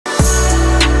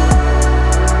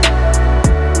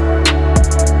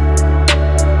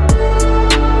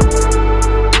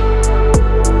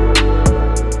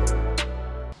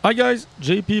Hi guys,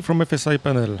 JP from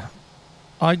FSiPanel.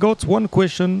 I got one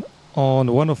question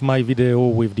on one of my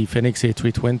videos with the FENIX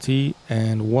A320,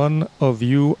 and one of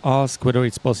you asked whether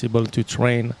it's possible to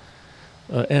train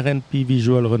RNP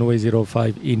VISUAL runway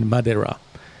 05 in Madeira.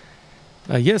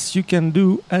 Yes, you can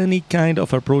do any kind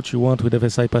of approach you want with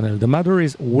FSiPanel. The matter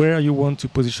is where you want to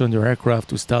position your aircraft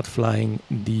to start flying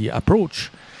the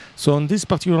approach. So on this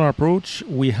particular approach,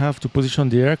 we have to position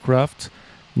the aircraft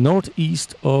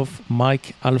northeast of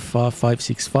Mike Alpha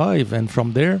 565, and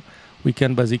from there we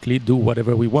can basically do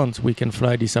whatever we want. We can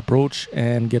fly this approach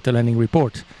and get a landing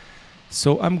report.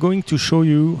 So I'm going to show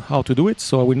you how to do it.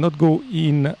 So I will not go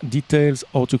in details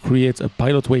how to create a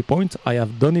pilot waypoint. I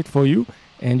have done it for you,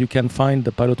 and you can find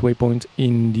the pilot waypoint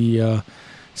in the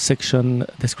section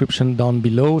description down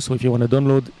below. So if you want to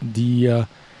download the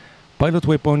pilot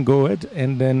waypoint, go ahead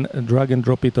and then drag and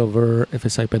drop it over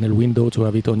FSiPanel window to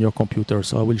have it on your computer.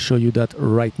 So I will show you that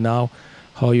right now,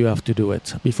 how you have to do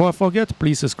it. Before I forget,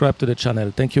 please subscribe to the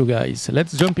channel. Thank you guys.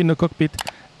 Let's jump in the cockpit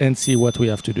and see what we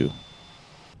have to do.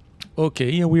 Okay,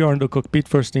 here we are in the cockpit.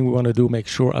 First thing we want to do, make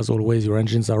sure as always your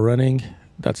engines are running.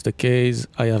 That's the case.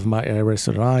 I have my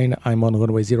IRS line. I'm on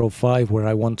runway 05 where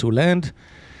I want to land.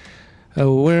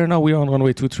 Where now we are on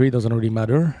runway 23, doesn't really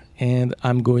matter. And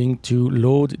I'm going to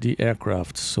load the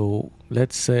aircraft. So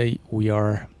let's say we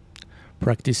are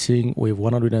practicing with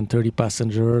 130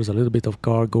 passengers, a little bit of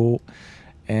cargo,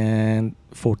 and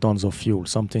 4 tons of fuel,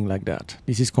 something like that.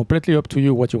 This is completely up to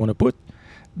you what you want to put.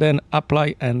 Then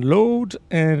apply and load,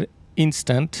 and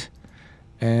instant,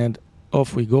 and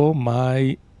off we go.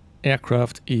 My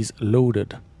aircraft is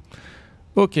loaded.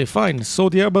 Okay, fine. So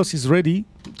the Airbus is ready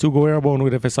to go airborne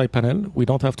with FSiPanel. We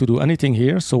don't have to do anything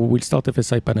here, so we'll start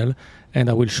FSiPanel, and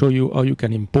I will show you how you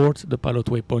can import the pilot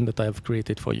waypoint that I have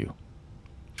created for you.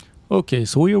 Okay,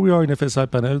 so here we are in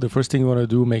FSiPanel. The first thing you want to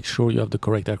do, make sure you have the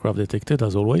correct aircraft detected,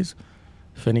 as always.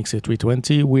 FENIX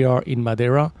A320. We are in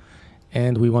Madeira,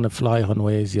 and we want to fly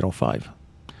runway 05.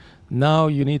 Now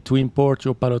you need to import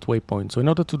your pilot waypoint. So in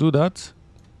order to do that,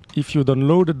 if you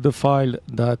downloaded the file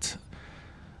that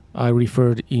I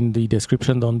referred in the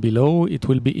description down below, it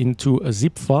will be into a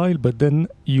zip file, but then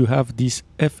you have this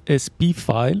FSP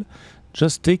file.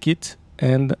 Just take it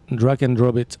and drag and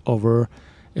drop it over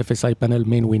FSiPanel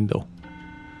main window.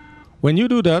 When you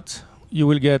do that, you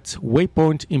will get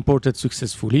waypoint imported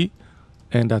successfully,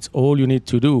 and that's all you need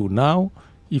to do. Now,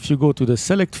 if you go to the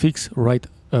select fix right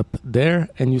up there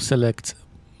and you select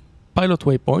pilot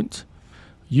waypoint,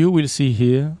 you will see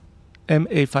here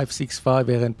MA565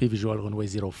 RNP VISUAL runway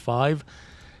 05,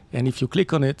 and if you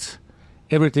click on it,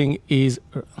 everything is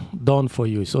done for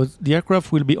you. So the aircraft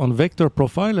will be on vector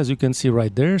profile, as you can see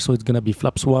right there. So it's going to be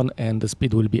flaps 1 and the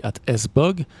speed will be at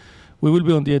S-bug. We will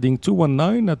be on the heading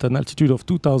 219 at an altitude of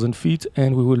 2,000 feet,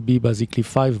 and we will be basically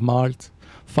 5 miles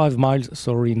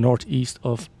northeast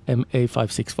of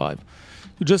MA565.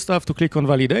 You just have to click on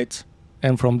validate,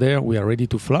 and from there we are ready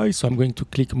to fly. So I'm going to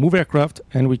click move aircraft,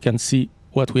 and we can see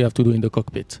what we have to do in the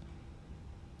cockpit.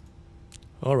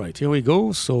 All right, here we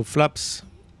go. So flaps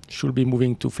should be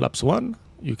moving to flaps 1.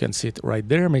 You can see it right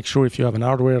there. Make sure if you have an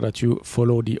hardware that you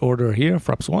follow the order here,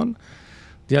 flaps 1.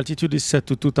 The altitude is set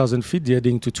to 2,000 feet, the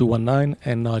heading to 219,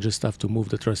 and now I just have to move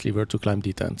the thrust lever to climb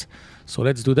detent. So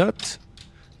let's do that.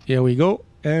 Here we go,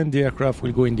 and the aircraft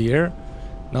will go in the air.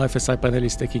 Now FSiPanel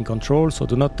is taking control, so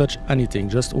do not touch anything.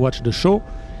 Just watch the show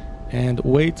and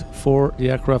wait for the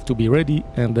aircraft to be ready,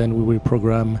 and then we will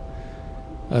program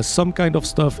some kind of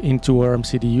stuff into our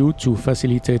MCDU to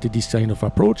facilitate this kind of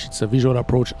approach. It's a visual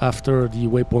approach after the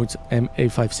waypoint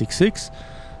MA566,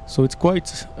 so it's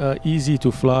quite easy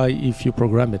to fly if you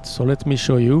program it. So let me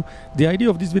show you. The idea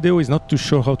of this video is not to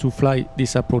show how to fly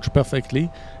this approach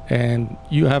perfectly, and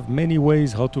you have many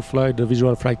ways how to fly the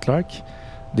visual flight track.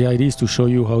 The idea is to show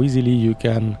you how easily you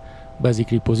can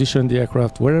basically position the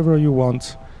aircraft wherever you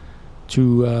want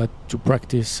to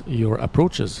practice your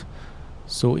approaches.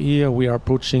 So here we are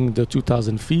approaching the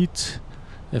 2,000 feet.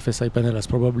 FSiPanel has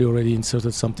probably already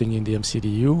inserted something in the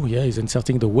MCDU. Yeah, he's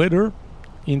inserting the weather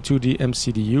into the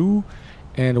MCDU.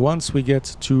 And once we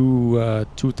get to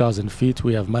 2,000 feet,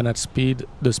 we have managed speed.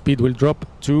 The speed will drop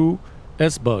to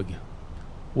S-bug.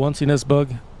 Once in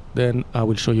S-bug, then I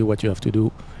will show you what you have to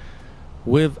do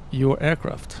with your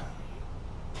aircraft.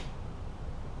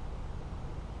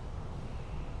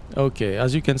 Okay,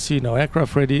 as you can see now,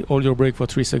 aircraft ready, hold your brake for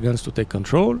 3 seconds to take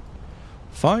control.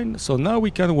 Fine, so now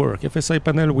we can work.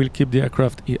 FSiPanel will keep the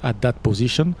aircraft at that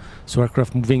position. So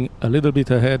aircraft moving a little bit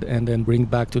ahead and then bring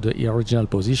back to the original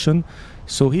position.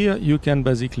 So here you can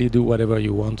basically do whatever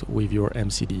you want with your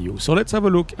MCDU. So let's have a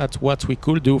look at what we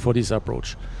could do for this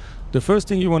approach. The first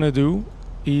thing you want to do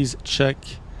is check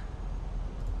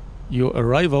your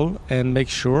arrival and make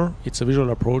sure it's a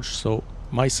visual approach. So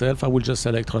myself, I will just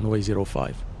select runway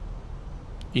 05.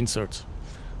 Insert.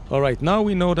 All right, now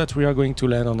we know that we are going to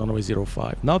land on runway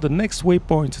 05. Now the next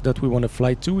waypoint that we want to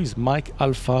fly to is Mike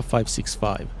Alpha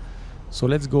 565. So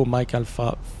let's go Mike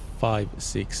Alpha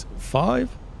 565.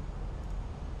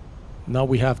 Now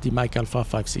we have the Mike Alpha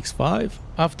 565.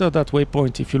 After that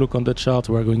waypoint, if you look on the chart,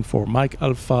 we're going for Mike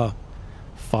Alpha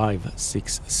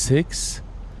 566.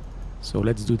 So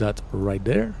let's do that right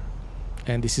there.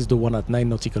 And this is the one at 9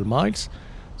 nautical miles.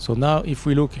 So now if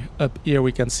we look up here,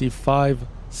 we can see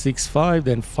 565,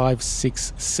 then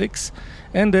 566.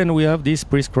 And then we have this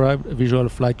prescribed visual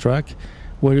flight track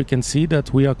where you can see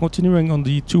that we are continuing on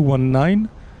the 219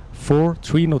 for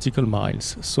 3 nautical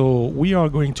miles. So we are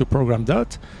going to program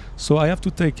that. So I have to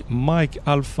take Mike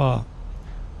Alpha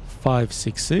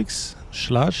 566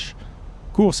 slash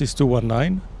course is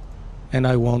 219 and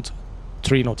I want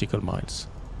 3 nautical miles.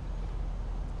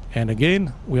 And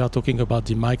again, we are talking about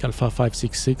the Mike Alpha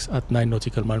 566 at 9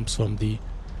 nautical miles from the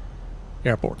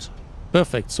airport.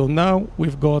 Perfect. So now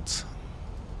we've got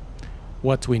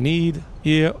what we need.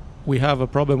 Here we have a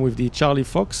problem with the Charlie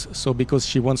Fox. So because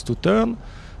she wants to turn,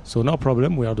 so no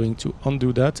problem. We are going to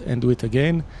undo that and do it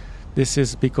again. This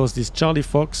is because this Charlie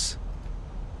Fox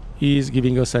is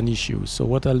giving us an issue. So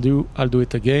what I'll do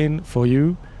it again for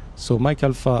you. So Mike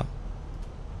Alpha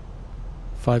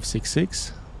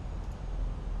 566.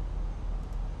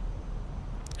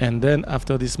 And then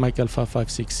after this Mike Alpha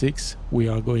 566, we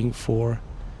are going for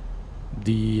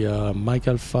the Mike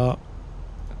Alpha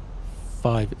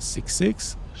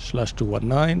 566 slash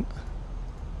 219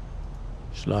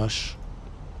 slash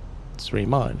 3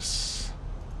 miles.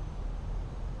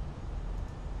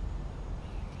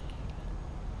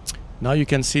 Now you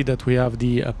can see that we have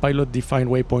the pilot defined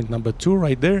waypoint number 2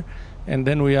 right there. And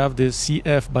then we have the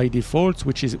CF by default,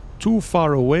 which is too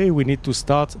far away. We need to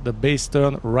start the base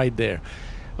turn right there.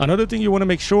 Another thing you want to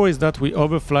make sure is that we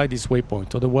overfly this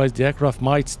waypoint. Otherwise, the aircraft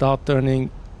might start turning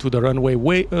to the runway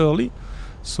way early.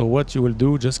 So what you will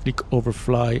do, just click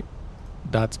overfly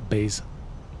that base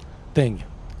thing.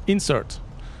 Insert.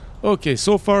 Okay,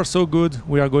 so far so good.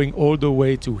 We are going all the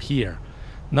way to here.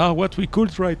 Now what we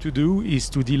could try to do is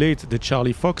to delete the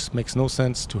Charlie Fox. Makes no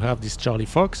sense to have this Charlie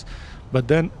Fox. But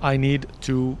then I need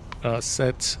to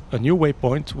set a new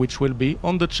waypoint, which will be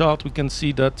on the chart. We can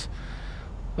see that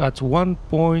at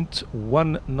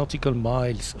 1.1 nautical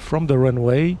miles from the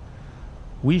runway,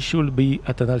 we should be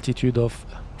at an altitude of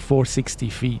 460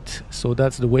 feet. So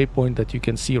that's the waypoint that you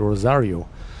can see, Rosario.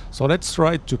 So let's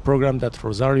try to program that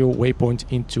Rosario waypoint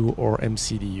into our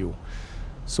MCDU.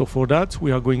 So for that,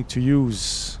 we are going to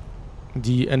use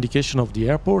the indication of the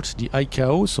airport, the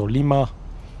ICAO, so Lima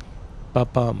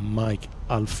Papa Mike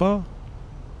Alpha,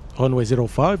 runway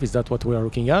 05, is that what we are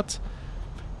looking at?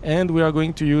 And we are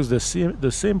going to use the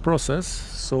same process.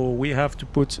 So we have to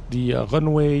put the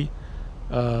runway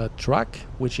track,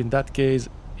 which in that case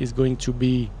is going to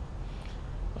be,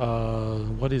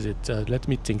 what is it? Let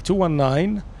me think,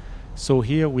 219. So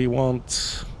here we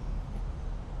want,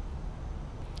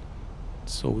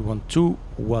 so we want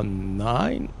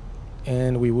 219,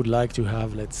 and we would like to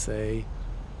have, let's say,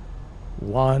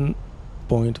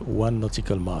 1.1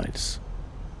 nautical miles.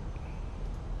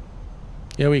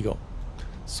 Here we go.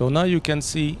 So now you can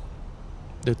see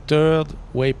the third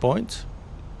waypoint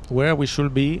where we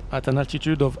should be at an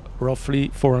altitude of roughly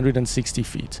 460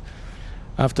 feet.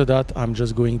 After that, I'm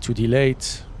just going to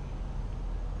delete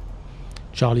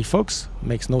Charlie Fox,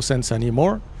 makes no sense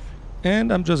anymore.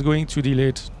 And I'm just going to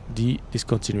delete the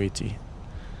discontinuity.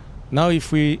 Now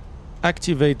if we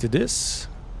activate this,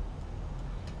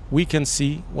 we can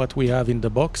see what we have in the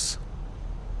box.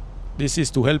 This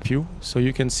is to help you. So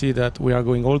you can see that we are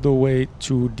going all the way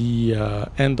to the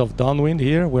end of downwind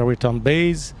here, where we turn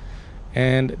base,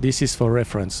 and this is for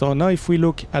reference. So now if we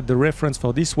look at the reference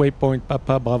for this waypoint,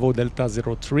 Papa Bravo Delta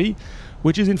 03,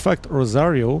 which is in fact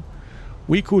Rosario,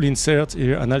 we could insert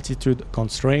here an altitude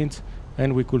constraint,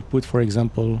 and we could put, for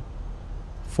example,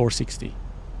 460.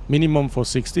 Minimum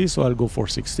 460, so I'll go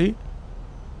 460.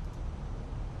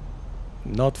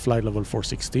 Not flight level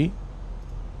 460.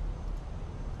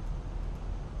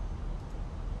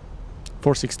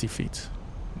 460 feet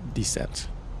descent.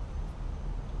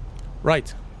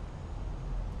 Right.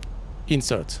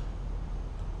 Insert.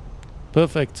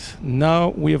 Perfect. Now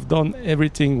we have done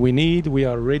everything we need. We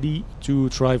are ready to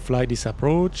try fly this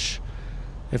approach.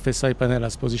 FSiPanel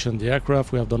has positioned the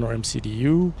aircraft. We have done our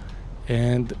MCDU,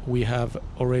 and we have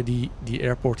already the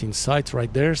airport in sight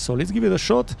right there. So let's give it a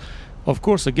shot. Of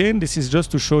course, again, this is just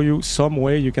to show you some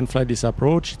way you can fly this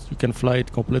approach. You can fly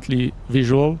it completely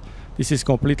visual. This is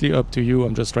completely up to you.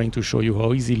 I'm just trying to show you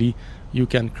how easily you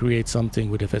can create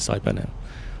something with FSiPanel.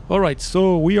 All right,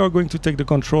 so we are going to take the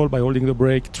control by holding the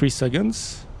brake 3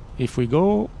 seconds. If we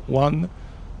go 1,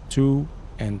 2,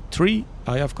 and 3,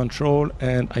 I have control,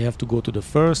 and I have to go to the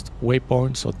first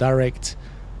waypoint, so direct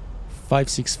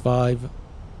 565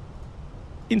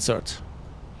 insert.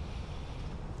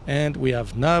 And we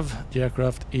have nav, the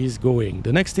aircraft is going.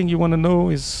 The next thing you want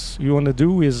to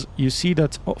do is you see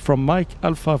that from Mike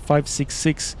Alpha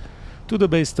 566 to the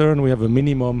base turn we have a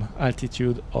minimum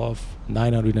altitude of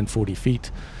 940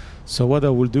 feet. So what I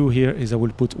will do here is I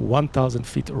will put 1000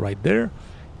 feet right there,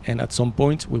 and at some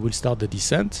point we will start the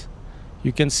descent.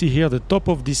 You can see here the top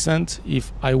of descent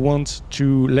if I want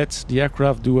to let the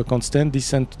aircraft do a constant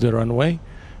descent to the runway.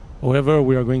 However,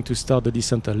 we are going to start the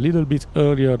descent a little bit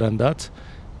earlier than that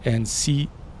and see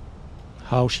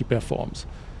how she performs.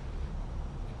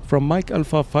 From Mike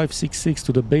Alpha 566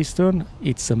 to the base turn,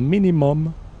 it's a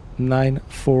minimum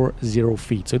 940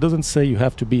 feet. So it doesn't say you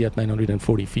have to be at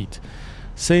 940 feet.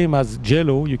 Same as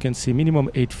Jello, you can see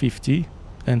minimum 850,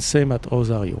 and same at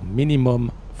Rosario,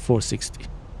 minimum 460.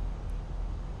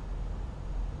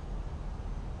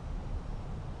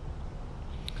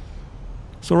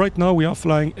 So right now we are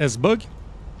flying S-Bug.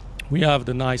 We have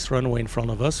the nice runway in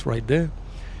front of us right there,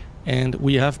 and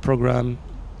we have programmed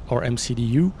our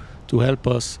MCDU to help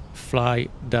us fly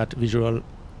that visual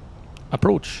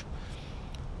approach.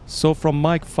 So from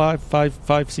Mike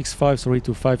 565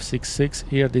 to 566,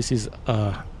 here this is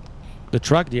the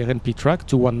track, the RNP track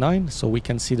 219, so we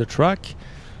can see the track,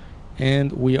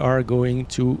 and we are going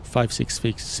to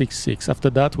 566. After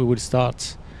that we will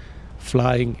start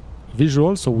flying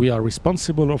visual, so we are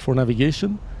responsible for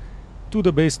navigation to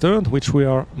the base turn, which we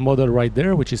are modeled right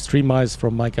there, which is 3 miles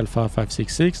from Mike Alpha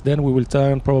 566. Then we will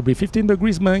turn probably 15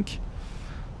 degrees bank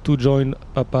to join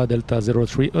Papa Delta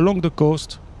 03 along the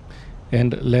coast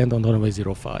and land on runway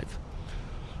 05.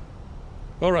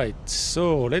 All right,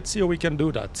 so let's see how we can do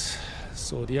that.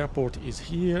 So the airport is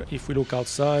here. If we look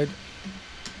outside,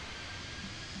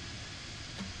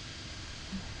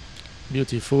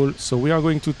 beautiful. So we are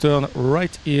going to turn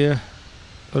right here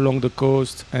along the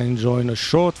coast and join a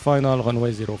short final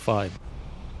runway 05.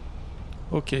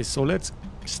 Okay, so let's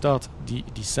start the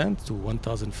descent to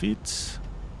 1000 feet.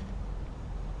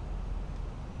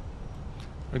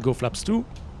 I'll go flaps 2.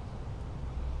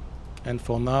 And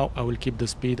for now, I will keep the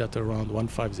speed at around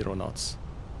 150 knots.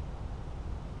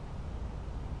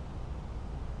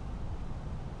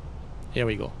 Here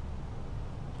we go.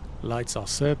 Lights are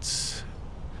set.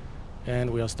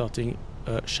 And we are starting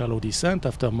a shallow descent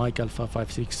after Mike Alpha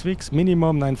 566.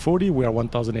 Minimum 940, we are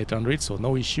 1800, so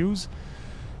no issues.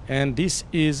 And this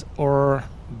is our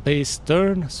base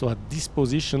turn. So at this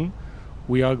position,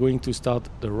 we are going to start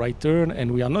the right turn,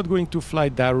 and we are not going to fly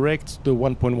direct the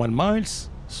 1.1 miles.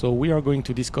 So we are going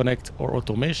to disconnect our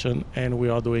automation, and we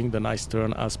are doing the nice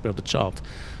turn as per the chart.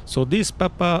 So this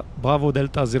Papa Bravo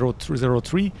Delta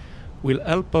 03 will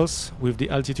help us with the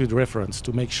altitude reference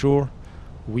to make sure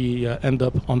we end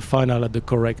up on final at the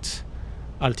correct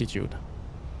altitude.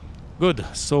 Good,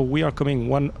 so we are coming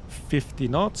 150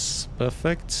 knots,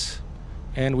 perfect.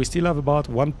 And we still have about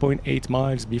 1.8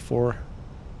 miles before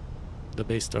the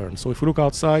base turn. So if we look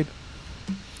outside,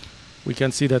 we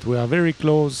can see that we are very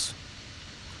close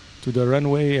to the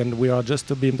runway, and we are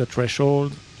just above the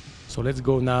threshold. So let's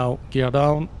go now, gear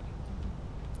down,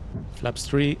 flaps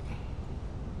 3.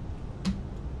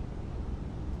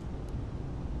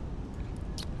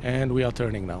 And we are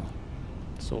turning now.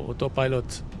 So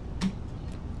autopilot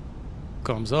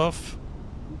comes off,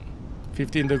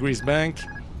 15 degrees bank,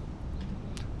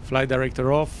 flight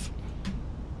director off,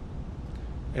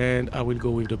 and I will go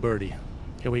with the birdie.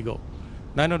 Here we go.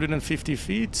 950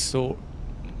 feet, so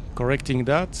correcting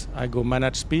that, I go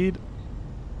manage speed.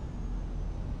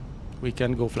 We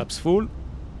can go flaps full,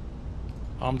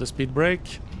 arm the speed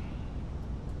brake,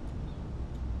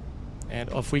 and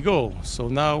off we go. So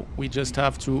now we just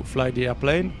have to fly the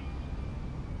airplane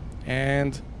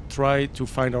and try to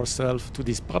find ourselves to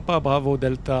this Papa Bravo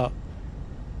Delta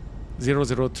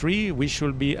 003. We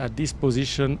should be at this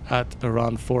position at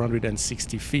around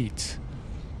 460 feet.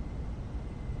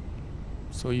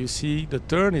 So you see the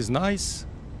turn is nice.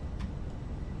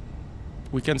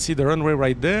 We can see the runway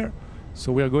right there.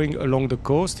 So we are going along the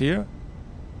coast here.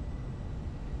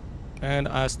 And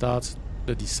I start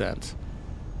the descent.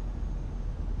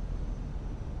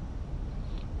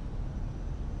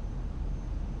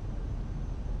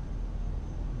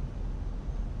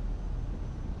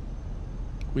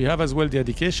 We have as well the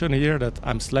indication here that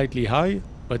I'm slightly high,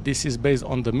 but this is based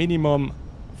on the minimum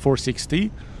 460.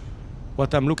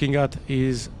 What I'm looking at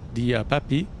is the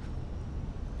PAPI,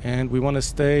 and we want to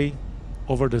stay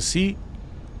over the sea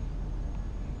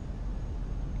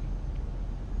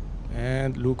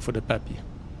and look for the puppy.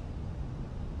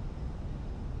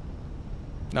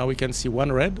 Now we can see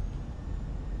one red.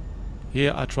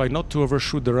 Here I try not to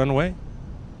overshoot the runway.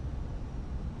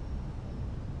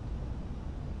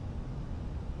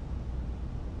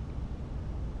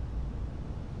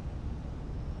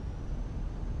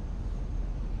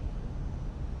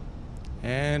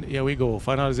 And here we go,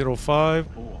 final 05.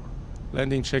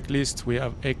 Landing checklist, we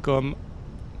have ACAM,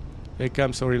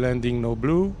 sorry, landing no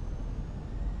blue.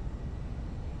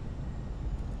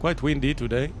 Quite windy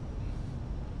today.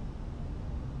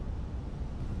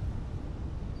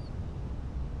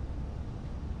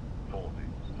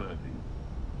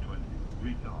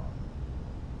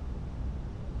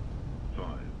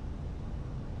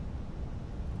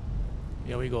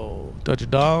 Here we go,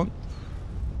 touchdown.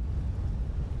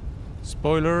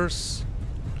 Spoilers,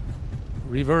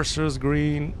 reversers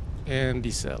green, and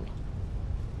decel.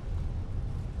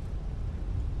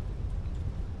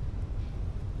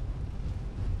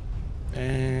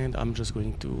 And I'm just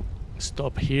going to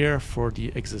stop here for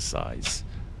the exercise.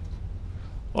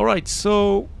 All right,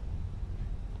 so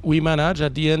we managed.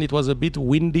 At the end it was a bit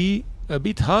windy, a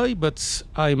bit high, but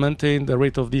I maintained the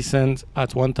rate of descent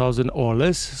at 1000 or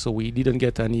less, so we didn't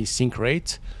get any sink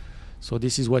rate. So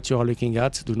this is what you are looking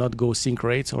at. Do not go sink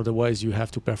rates, otherwise you have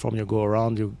to perform your go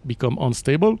around, you become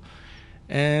unstable.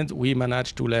 And we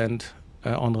managed to land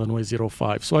on runway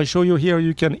 05. So I show you here,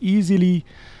 you can easily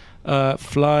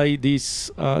fly this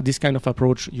kind of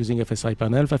approach using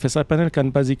FSiPanel. FSiPanel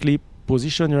can basically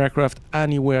position your aircraft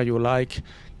anywhere you like,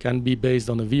 can be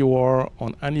based on a VOR,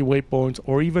 on any waypoint,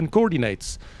 or even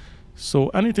coordinates. So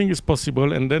anything is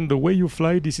possible, and then the way you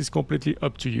fly, this is completely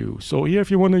up to you. So here,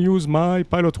 if you want to use my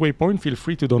pilot waypoint, feel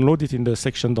free to download it in the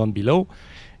section down below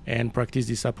and practice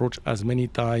this approach as many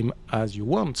times as you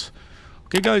want.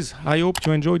 Okay guys, I hope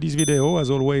you enjoyed this video.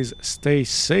 As always, stay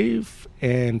safe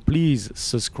and please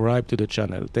subscribe to the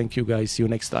channel. Thank you guys, see you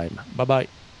next time. Bye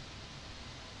bye.